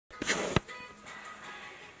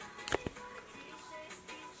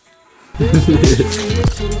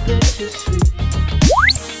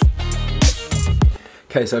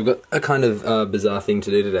Okay, so I've got a kind of bizarre thing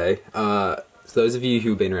to do today. So those of you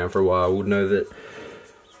who've been around for a while would know that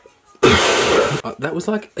that was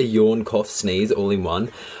like a yawn, cough, sneeze all in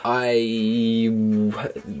one.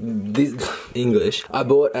 English. I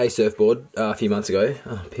bought a surfboard a few months ago.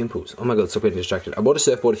 Oh, pimples. Oh my god, stop getting distracted. I bought a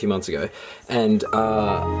surfboard a few months ago, and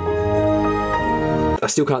I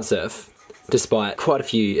still can't surf. Despite quite a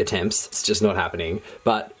few attempts, it's just not happening.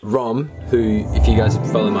 But Rom, who, if you guys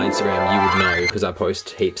follow my Instagram, you would know, because I post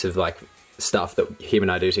heaps of like stuff that him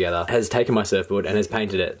and I do together, has taken my surfboard and has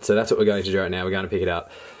painted it. So that's what we're going to do right now. We're going to pick it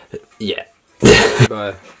up. Yeah.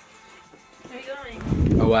 Bye. Where are you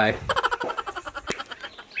going? Away.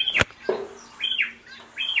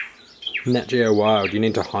 Nat Geo Wild, you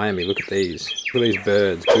need to hire me. Look at these. Look at these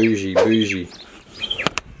birds. Bougie, bougie.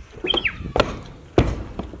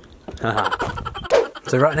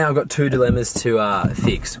 So right now I've got two dilemmas to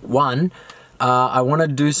fix. One, I want to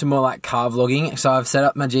do some more like car vlogging, so I've set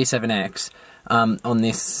up my G7X on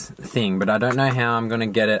this thing, but I don't know how I'm gonna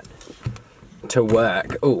get it to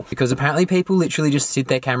work. Oh, because apparently people literally just sit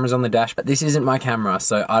their cameras on the dash, but this isn't my camera,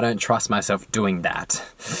 so I don't trust myself doing that.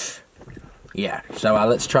 Yeah, so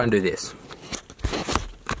let's try and do this.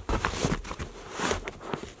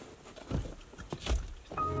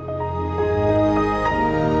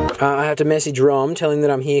 I have to message Rom, tell him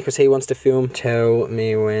that I'm here because he wants to film. Tell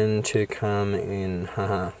me when to come in,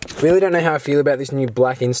 haha. Really don't know how I feel about this new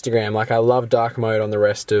black Instagram. Like, I love dark mode on the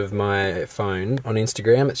rest of my phone. On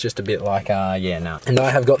Instagram, it's just a bit like, yeah, no. And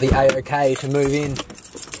I have got the A-OK to move in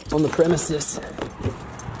on the premises.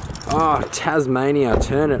 Oh, Tasmania,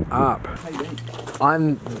 turn it up. How you doing?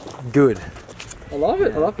 I'm good. I love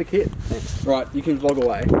it, Yeah. I love the kit. Thanks. Right, you can vlog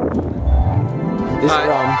away. This is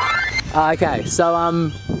Rom. Okay,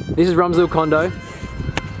 so this is Rom's little condo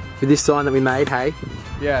with this sign that we made, hey?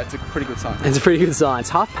 Yeah, it's a pretty good sign. It's a pretty good sign. It's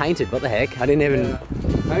half painted, what the heck? I didn't even... Yeah.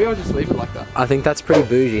 Maybe I'll just leave it like that. I think that's pretty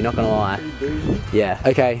bougie, not gonna lie. Pretty bougie. Yeah,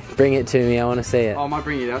 okay, bring it to me, I wanna see it. Oh, I might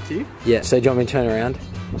bring it out to you? Yeah, so do you want me to turn around?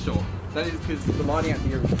 Sure. That is because the lighting out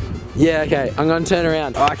here is good. Yeah, okay, I'm gonna turn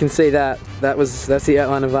around. Oh, I can see that. That's the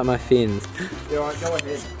outline of like my fins. Yeah, alright, go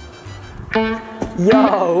ahead.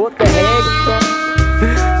 Yo, what the heck?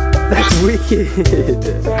 That's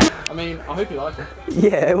wicked. I mean, I hope you like it.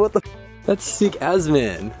 Yeah, what the f? That's sick as,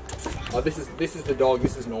 man. Oh, this is the dog,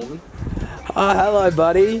 this is Norman. Oh, hello,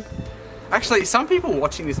 buddy. Actually, some people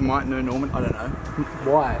watching this might know Norman, I don't know.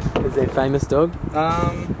 Why? Is he a famous dog?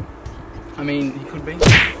 I mean, he could be.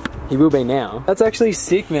 He will be now. That's actually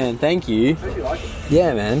sick, man. Thank you. Hope you like it.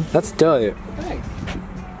 Yeah, man. That's dope. Thanks.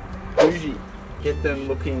 Bougie. Get them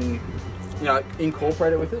looking, you know,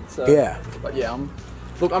 incorporate it with it. So. Yeah. But yeah,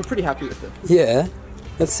 look, I'm pretty happy with it. Yeah.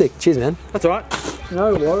 That's sick. Cheers, man. That's alright.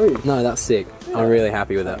 No worries. No, that's sick. Yeah. I'm really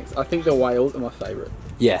happy with that. I think the whales are my favourite.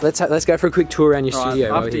 Yeah. Let's go for a quick tour around your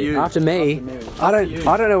studio. After you. After me. I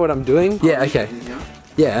don't know what I'm doing. Yeah. Okay.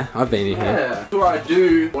 Yeah, I've been in here. Yeah. So I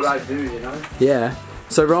do what I do, you know. Yeah.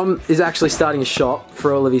 So Rom is actually starting a shop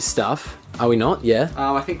for all of his stuff. Are we not? Yeah.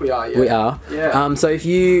 I think we are. Yeah. We are. Yeah. So if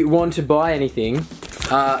you want to buy anything,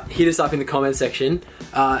 hit us up in the comment section,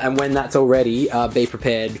 and when that's all ready, be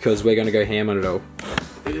prepared because we're going to go ham on it all.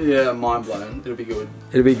 Yeah, mind blown. It'll be good.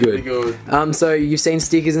 It'll be good. It'll be good. So you've seen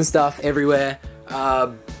stickers and stuff everywhere,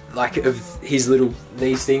 like of his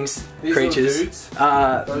these things, These creatures.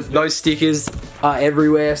 little Those stickers are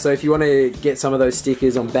everywhere. So if you want to get some of those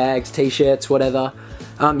stickers on bags, t-shirts, whatever,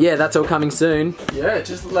 yeah, that's all coming soon. Yeah,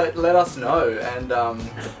 just let us know and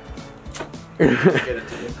get it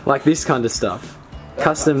to you. Like this kind of stuff.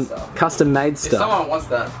 Custom made If stuff. someone wants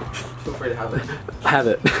that, feel free to have it. Have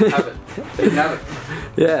it. Have it. You can have it.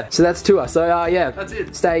 Yeah. So that's tour. So yeah. That's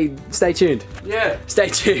it. Stay tuned. Yeah. Stay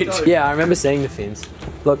tuned. Go. Yeah, I remember seeing the fins.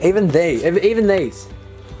 Look, even these.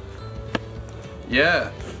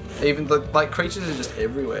 Yeah. Even the creatures are just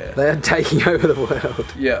everywhere. They are taking over the world.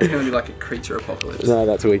 Yeah, it's gonna be like a creature apocalypse. No,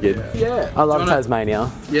 that's wicked. Yeah. I love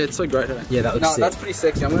Tasmania. Yeah, it's so great, eh? Yeah, that looks No, sick. that's pretty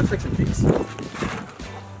sexy. I'm gonna take some pics.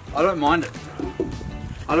 I don't mind it.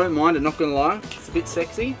 I don't mind it, not gonna lie. It's a bit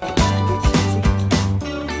sexy.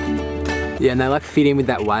 Yeah, and they like fit in with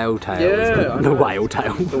that whale tail. Yeah, The whale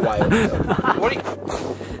tail. The whale. What do you...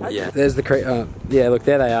 Yeah. There's the yeah, look,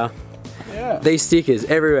 there they are. Yeah. These stickers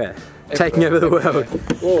everywhere. Taking over the world.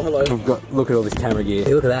 Oh, hello. Look at all this camera gear.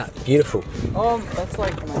 Hey, look at that. Beautiful. That's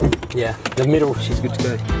like... Yeah, the middle, she's good to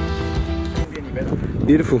go. Can't be any better.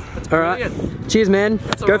 Beautiful. Alright. Cheers, man.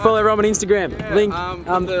 Go follow Rom on Instagram. Yeah, Link.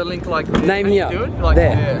 the link like... Name here. Do it? Like,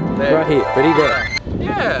 there. there. Right here. Ready? There.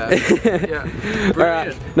 Yeah. Yeah.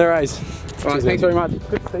 Alright, no worries. Alright, thanks very much.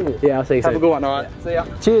 Good to see you. Yeah, I'll see you soon. Have a good one, alright. See ya.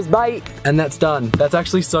 Cheers, bye! And that's done. That's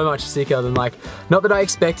actually so much sicker than like, not that I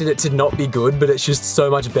expected it to not be good, but it's just so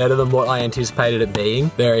much better than what I anticipated it being.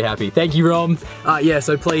 Very happy. Thank you, Rom. Yeah,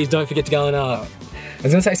 so please don't forget to go and, I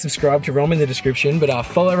was gonna say subscribe to Rom in the description, but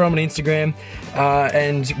follow Rom on Instagram,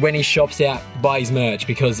 and when he shops out, buy his merch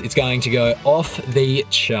because it's going to go off the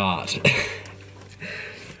chart.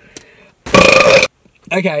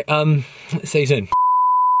 Okay, see you soon.